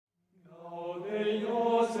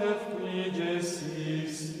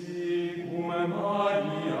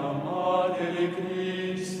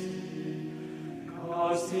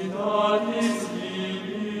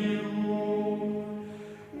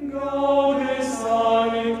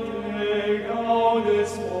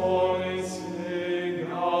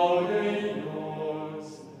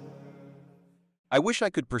I wish I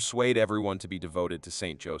could persuade everyone to be devoted to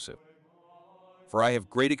Saint Joseph, for I have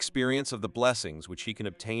great experience of the blessings which he can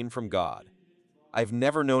obtain from God. I have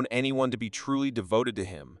never known anyone to be truly devoted to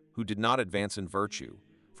him who did not advance in virtue,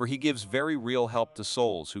 for he gives very real help to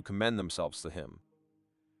souls who commend themselves to him.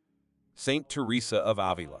 Saint Teresa of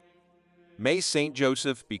Avila. May Saint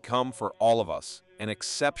Joseph become for all of us an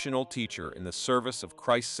exceptional teacher in the service of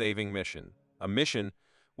Christ's saving mission, a mission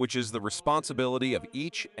which is the responsibility of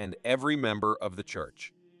each and every member of the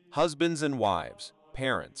Church. Husbands and wives,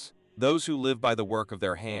 parents, those who live by the work of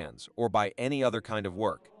their hands or by any other kind of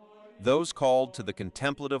work, those called to the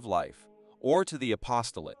contemplative life or to the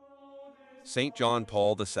apostolate. St. John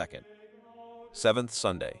Paul II. 7th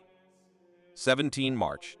Sunday, 17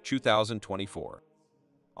 March 2024.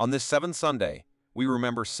 On this seventh Sunday, we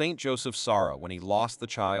remember Saint Joseph's sorrow when he lost the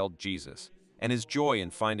child Jesus and his joy in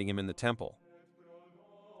finding him in the temple.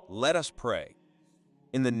 Let us pray.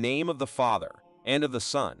 In the name of the Father, and of the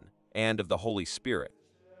Son, and of the Holy Spirit.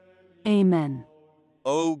 Amen.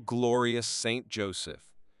 O glorious Saint Joseph,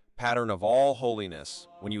 pattern of all holiness,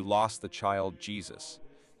 when you lost the child Jesus,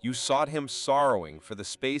 you sought him sorrowing for the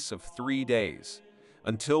space of 3 days,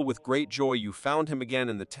 until with great joy you found him again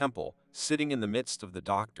in the temple, sitting in the midst of the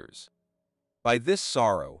doctors. By this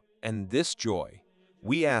sorrow and this joy,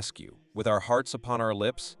 we ask you, with our hearts upon our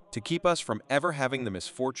lips, to keep us from ever having the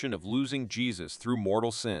misfortune of losing Jesus through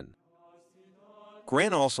mortal sin.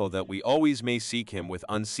 Grant also that we always may seek him with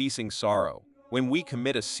unceasing sorrow, when we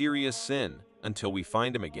commit a serious sin, until we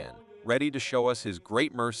find him again, ready to show us his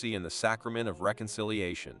great mercy in the sacrament of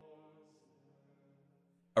reconciliation.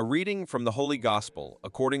 A reading from the Holy Gospel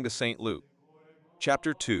according to St. Luke,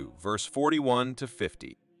 chapter 2, verse 41 to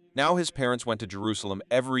 50. Now his parents went to Jerusalem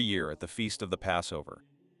every year at the feast of the Passover.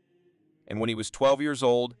 And when he was 12 years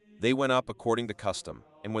old, they went up according to custom,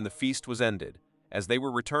 and when the feast was ended, as they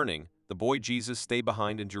were returning, the boy Jesus stayed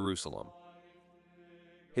behind in Jerusalem.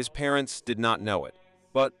 His parents did not know it,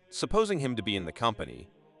 but, supposing him to be in the company,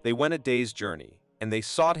 they went a day's journey, and they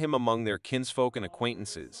sought him among their kinsfolk and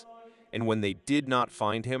acquaintances. And when they did not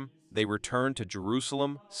find him, they returned to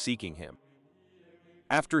Jerusalem, seeking him.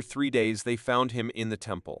 After 3 days they found him in the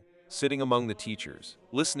temple, sitting among the teachers,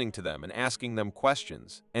 listening to them and asking them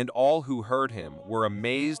questions, and all who heard him were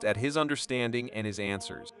amazed at his understanding and his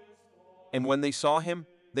answers. And when they saw him,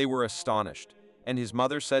 they were astonished. And his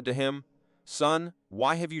mother said to him, "Son,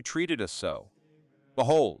 why have you treated us so?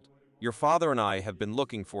 Behold, your father and I have been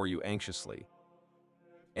looking for you anxiously."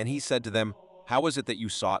 And he said to them, "How is it that you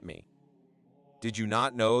sought me? Did you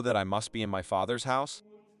not know that I must be in my Father's house?"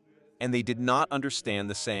 And they did not understand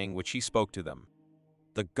the saying which he spoke to them.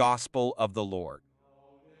 The Gospel of the Lord.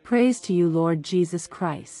 Praise to you, Lord Jesus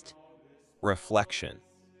Christ. Reflection.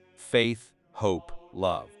 Faith, hope,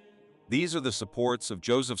 love. These are the supports of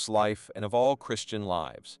Joseph's life and of all Christian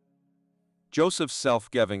lives. Joseph's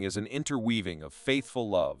self-giving is an interweaving of faithful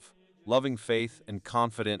love, loving faith, and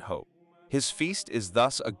confident hope. His feast is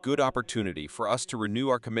thus a good opportunity for us to renew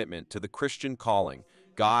our commitment to the Christian calling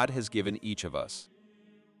God has given each of us.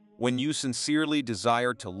 When you sincerely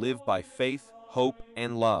desire to live by faith, hope,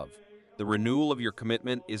 and love, the renewal of your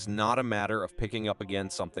commitment is not a matter of picking up again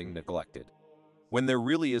something neglected. When there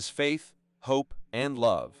really is faith, hope, and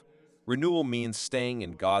love, renewal means staying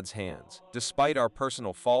in God's hands, despite our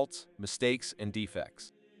personal faults, mistakes, and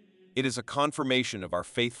defects. It is a confirmation of our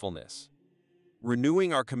faithfulness.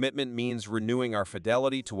 Renewing our commitment means renewing our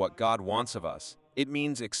fidelity to what God wants of us. It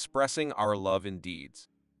means expressing our love in deeds.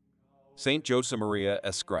 Saint Josemaria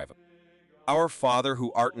Escriva. Our Father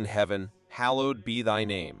who art in heaven, hallowed be thy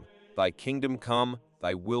name. Thy kingdom come,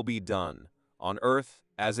 thy will be done, on earth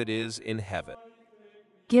as it is in heaven.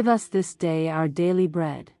 Give us this day our daily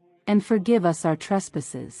bread, and forgive us our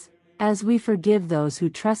trespasses, as we forgive those who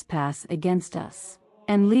trespass against us.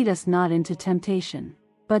 And lead us not into temptation,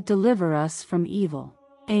 but deliver us from evil.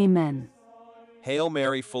 Amen. Hail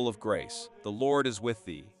Mary, full of grace, the Lord is with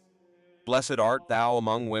thee. Blessed art thou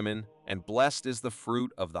among women, and blessed is the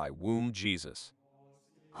fruit of thy womb, Jesus.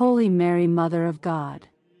 Holy Mary, Mother of God,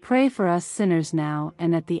 pray for us sinners now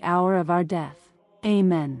and at the hour of our death.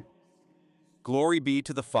 Amen. Glory be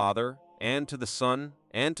to the Father, and to the Son,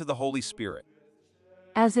 and to the Holy Spirit.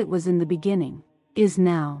 As it was in the beginning, is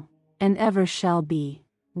now, and ever shall be,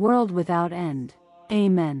 world without end.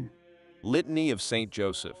 Amen. Litany of Saint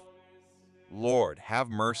Joseph. Lord, have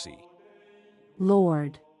mercy.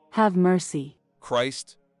 Lord, have mercy.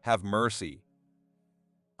 Christ, have mercy.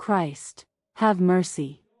 Christ, have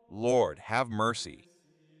mercy. Lord, have mercy.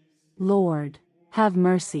 Lord, have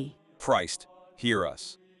mercy. Christ, hear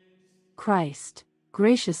us. Christ,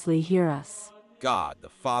 graciously hear us. God, the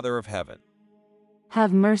Father of heaven,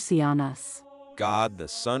 Have mercy on us. God, the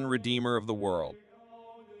Son Redeemer of the world.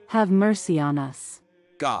 Have mercy on us.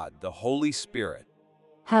 God, the Holy Spirit.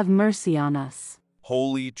 Have mercy on us.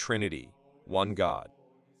 Holy Trinity, one God.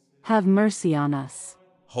 Have mercy on us.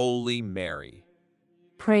 Holy Mary.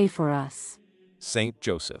 Pray for us. Saint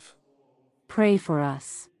Joseph. Pray for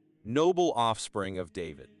us. Noble offspring of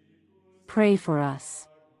David. Pray for us.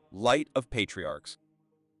 Light of patriarchs.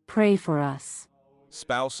 Pray for us.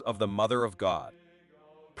 Spouse of the Mother of God.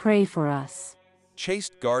 Pray for us.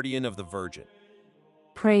 Chaste guardian of the Virgin.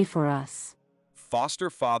 Pray for us. Foster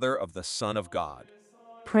father of the Son of God.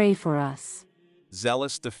 Pray for us.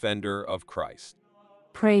 Zealous defender of Christ.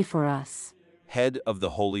 Pray for us. Head of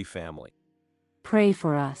the Holy Family. Pray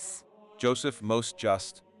for us. Joseph most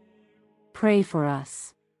just. Pray for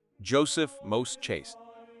us. Joseph most chaste.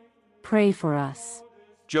 Pray for us.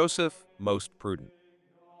 Joseph most prudent.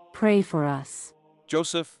 Pray for us.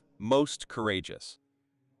 Joseph most courageous.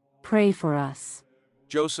 Pray for us.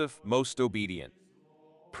 Joseph most obedient.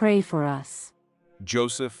 Pray for us.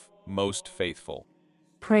 Joseph most faithful.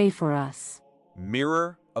 Pray for us.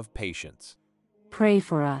 Mirror of patience. Pray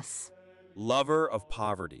for us. Lover of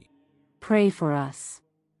poverty. Pray for us.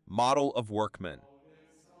 Model of workmen.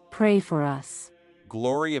 Pray for us.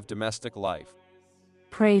 Glory of domestic life.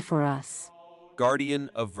 Pray for us. Guardian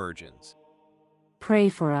of virgins. Pray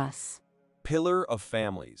for us. Pillar of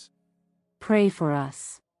families. Pray for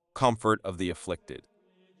us. Comfort of the afflicted.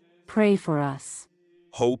 Pray for us.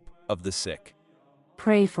 Hope of the sick.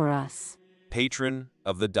 Pray for us. Patron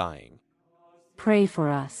of the dying. Pray for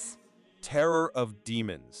us. Terror of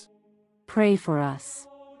demons. Pray for us.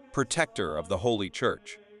 Protector of the Holy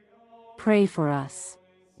Church. Pray for us.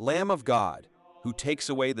 Lamb of God, who takes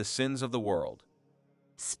away the sins of the world.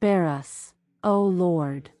 Spare us, O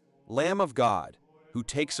Lord. Lamb of God, who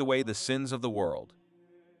takes away the sins of the world.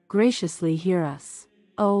 Graciously hear us,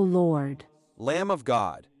 O Lord. Lamb of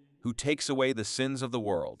God, who takes away the sins of the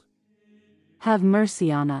world. Have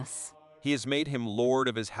mercy on us, He has made him Lord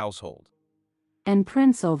of his household. and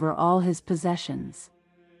Prince over all his possessions.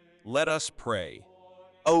 Let us pray.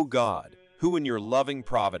 O God, who in your loving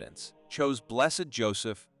providence chose blessed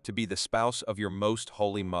Joseph to be the spouse of your most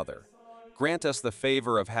holy mother, grant us the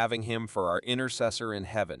favor of having him for our intercessor in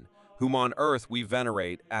heaven, whom on earth we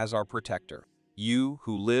venerate as our protector, you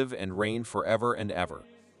who live and reign forever and ever.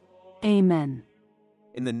 Amen.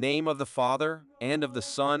 In the name of the Father, and of the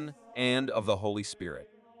Son, and of the Holy Spirit.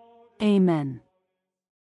 Amen.